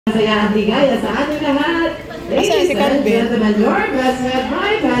Masaya ang ligaya sa ating lahat. Ladies and gentlemen, your best friend,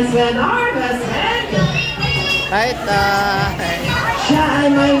 my best friend, our best friend. Siya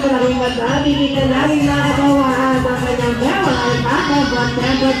ay may malaking mata, hindi na laging nakakawaan ang kanyang dewa at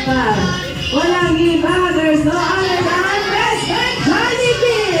makapag-tembot pa. Walang iba, there's no other than best friend,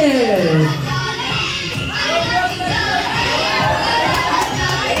 Jollibee!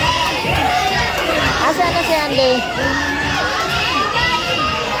 Asa na si Andy?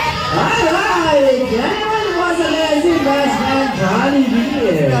 Alright, anyone was a legend, best friend,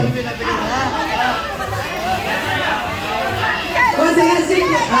 Jollibee. Once again, si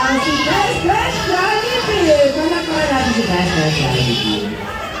best friend, Jollibee. Palakpakan natin si best friend, Jollibee.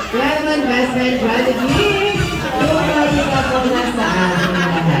 Kaya naman, best friend, Jollibee. Yung kapita po na sa ating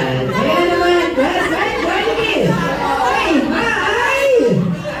lahat. Kaya naman, best friend, Jollibee. Ay, hi!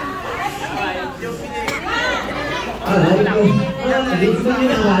 Alright, gusto nyo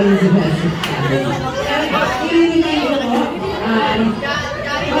na kawain si best friend. Ilinigay ko po,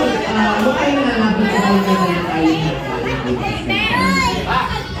 huwag kayo nalapit sa kanya na tayo.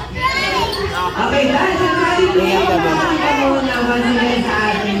 Okay, dahil sa Jollibee, makakita mo naman sila sa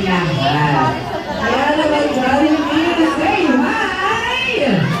ating lahat. Kaya naman, Jollibee, say hi!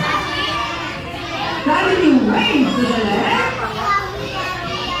 Jollibee, wave to the left.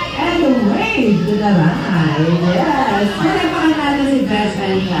 And wave to the right. Yes, pinapakan natin si best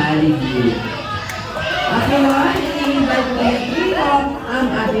friend Jollibee. Okay naman, i-invite ko dito ang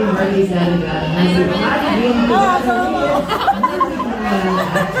ating birthday celebrant na si Jollibee.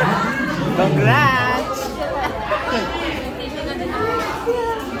 Congrats!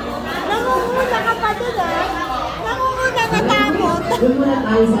 Nangunguna ka pa doon ah. Nangunguna ka tapos.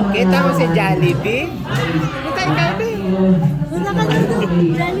 Kita mo si Jollibee? Kita ikaw din. Una ka lang doon,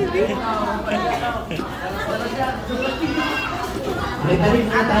 Jollibee. May balik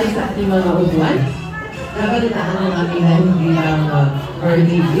na tayo sa ating mga upuan. Nabalitaan ng aming bilang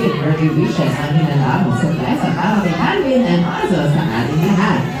birthday wishes ang hinalamos sa Tessa para kay Calvin and also sa ating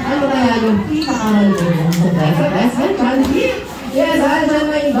lahat. Ano kaya yung pinakamalulong sa Tessa? Best friend Jollibee? Yes, I dyan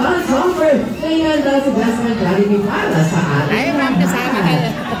may bond offer. Ngayon daw si best friend Jollibee para sa ating lahat. Ay, ma'am, kasama kayo.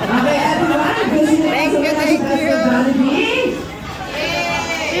 Okay, everyone. Thank you. Jollibee.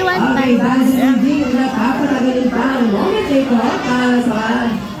 Okay, dahil hindi napapatagalin pa ang moment ito para sa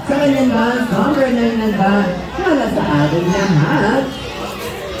kanyang band offer na yung para sa ating lahat.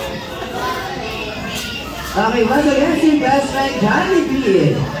 Okay, once again, si best friend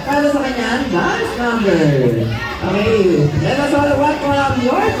Jollibee para sa kanyang dance number. Okay, let us all welcome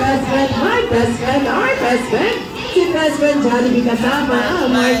your best friend, my best friend, our best friend, si best friend Jollibee kasama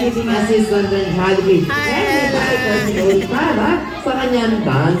ang marketing assistant ng Jollibee. And para sa kanyang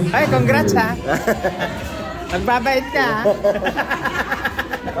dance. Ay, congrats ha! Magbabait ka ha!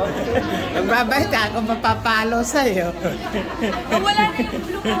 Magbabait ka kung mapapalo sa'yo. Wala na yung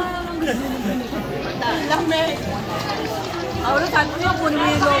blue ko. Lame. Aulo, sabi mo nga puno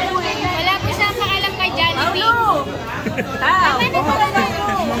yung logo eh. Wala po siyang pakialam kay Jollibee. Aulo! Tao! Ano pa lang tayo?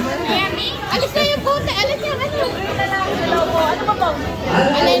 Yummy? Alis na yung puti. Alis na yung ano? Ano ba ba?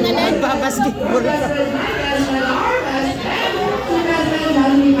 Alay. Babasketball ka.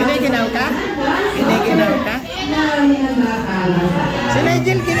 Giniginaw ka? Giniginaw ka? Si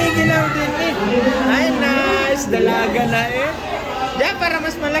Nigel giniginaw din eh. Ay, nice. Dalaga na eh. Diyan, para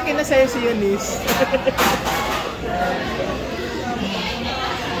mas malaki na sa'yo si Eunice.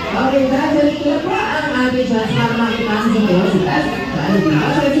 Okay, dahil ito po ang ating chance para makipasok sa iyo si Best Jollibee.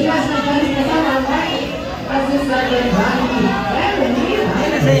 Okay, si Best Jollibee kasama ang assistant ng Jollibee.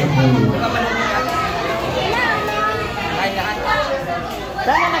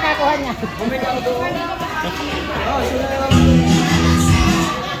 Saan na nakakuha niya?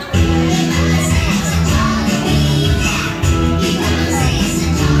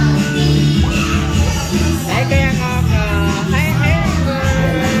 Ay, kaya nga ka. Ay,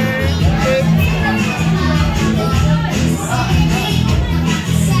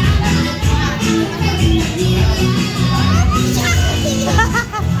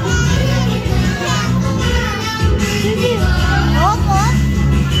 Opo!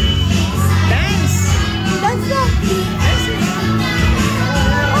 dance! Dance na! Dance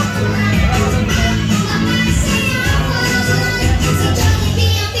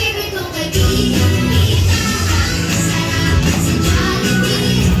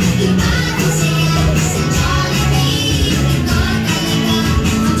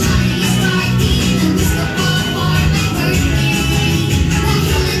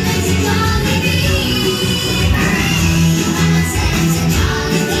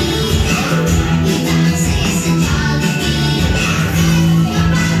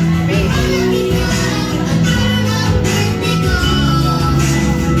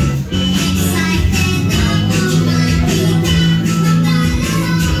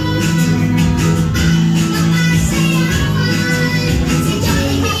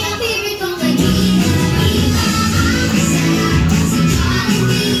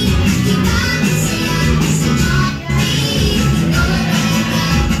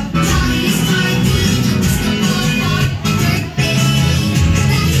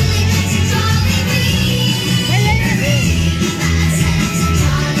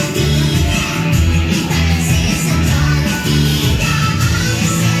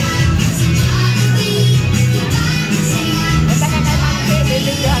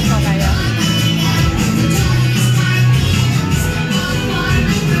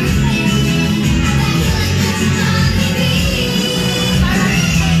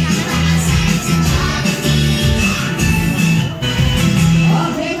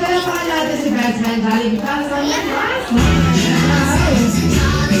best friend Jollibee para sa last.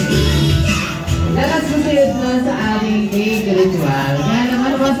 Let us proceed na sa ating cake ritual. Kaya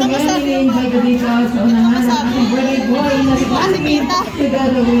naman po sa mga nini-invite ko dito sa unahan ng ating birthday boy na si Jollibee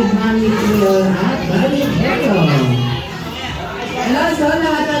together with Mami Gabriel at Bonifacio. Hello, so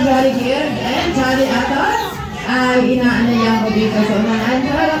lahat ng Jolly Kids and Jolly Atos ay inaanaya ko dito sa unahan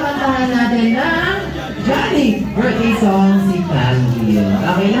para kantahan natin ng Jolly birthday song si Gabriel.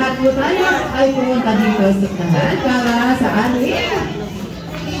 Okay, lahat po tayo ay pumunta dito sa unahan para sa ating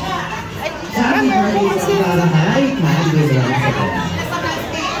Jolly birthday song para kay Gabriel.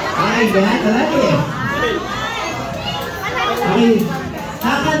 Okay, lahat talaga eh. Okay,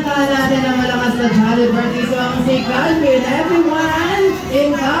 kakantahan natin ang malakas na Jolly birthday song si Gabriel. Everyone,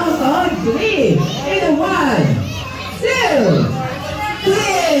 in count on 3, in 1, 2,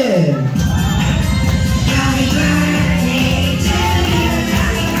 3.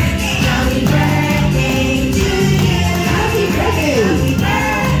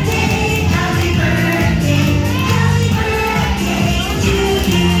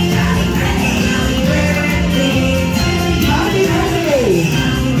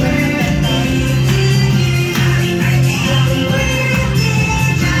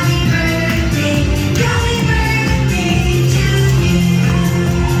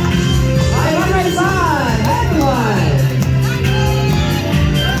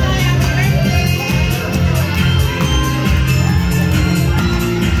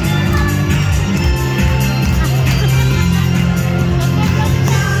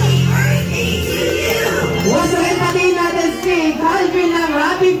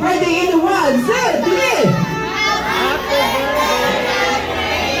 Happy birthday in 1, 2, 3!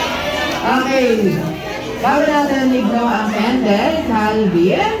 Okay. Gawin natin i-blow ang candle,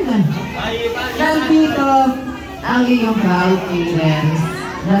 Calvin. Nandito ang iyong proud parents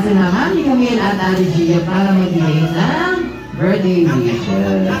na sinama ni Camille at Ate Gia para magbigay ng birthday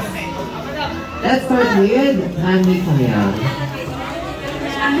wishes. Let's start with Mami Camille.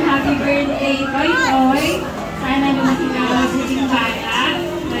 Ang happy birthday, Toy Toy. Sana lumaki ka magiging bata,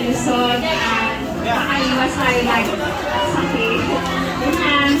 malusog at makaiwas tayo like sakit.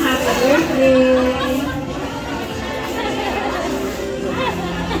 Yan, happy birthday!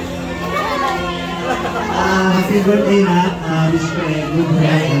 Happy birthday na. Wish ko good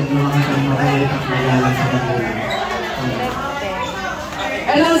health at mga makulit at magalang sa kanila.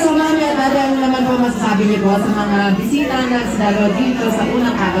 Hello, so Mami at Ate, ano naman po masasabi niyo po sa mga bisita na nagdalo dito sa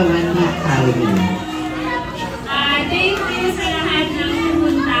unang agawan ni Calvin? Thank you sa lahat ng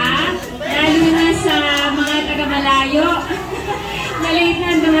pumunta, lalo na sa mga taga-malayo na late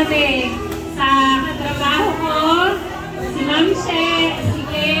na dumating. Sa katrabaho ko, si Ma'am She, si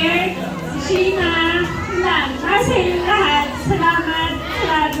Claire, si Sheena, lang. Kasi yung lahat, salamat sa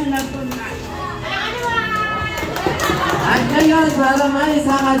lahat na nagpunta. At ngayon, para may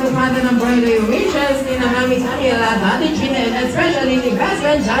sa katupatan ng birthday wishes ni na Mami Camille at Ate Gina, and especially ni best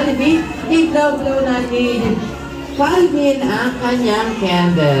friend Jollibee, i-blow na ni Calvin ang kanyang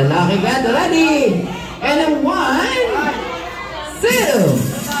candle. Okay, get ready? And 1, 2,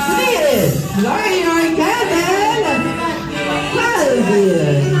 3, blow your candle,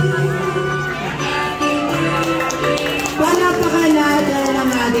 Calvin. Palapakan natin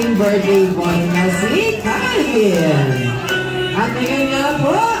ang ating birthday boy na si Calvin. At ngayon nga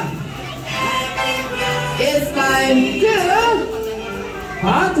po, it's time to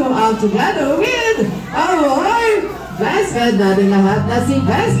photo out together with our best friend natin lahat na si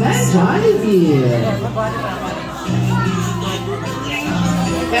best friend Jollibee.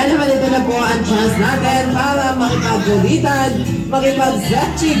 Kaya naman ito na po ang chance natin para makipagkulitan,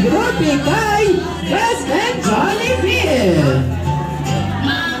 makipag-setchi grouping kay best friend Jollibee.